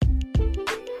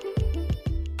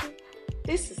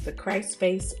This is the Christ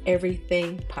Base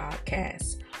Everything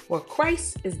podcast, where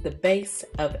Christ is the base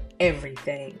of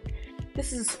everything.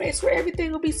 This is a space where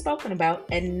everything will be spoken about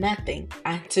and nothing,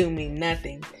 I do mean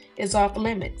nothing, is off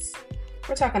limits.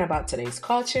 We're talking about today's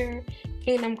culture,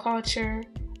 kingdom culture,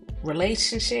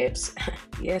 relationships,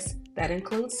 yes, that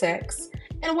includes sex,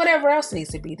 and whatever else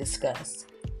needs to be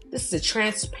discussed. This is a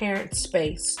transparent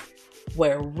space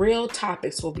where real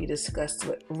topics will be discussed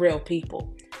with real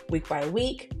people. Week by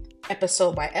week,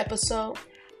 episode by episode,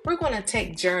 we're going to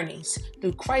take journeys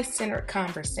through Christ-centered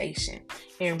conversation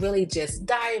and really just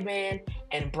dive in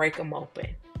and break them open.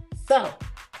 So,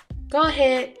 go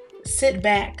ahead, sit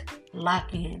back,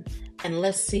 lock in, and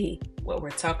let's see what we're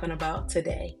talking about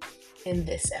today in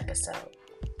this episode.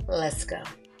 Let's go.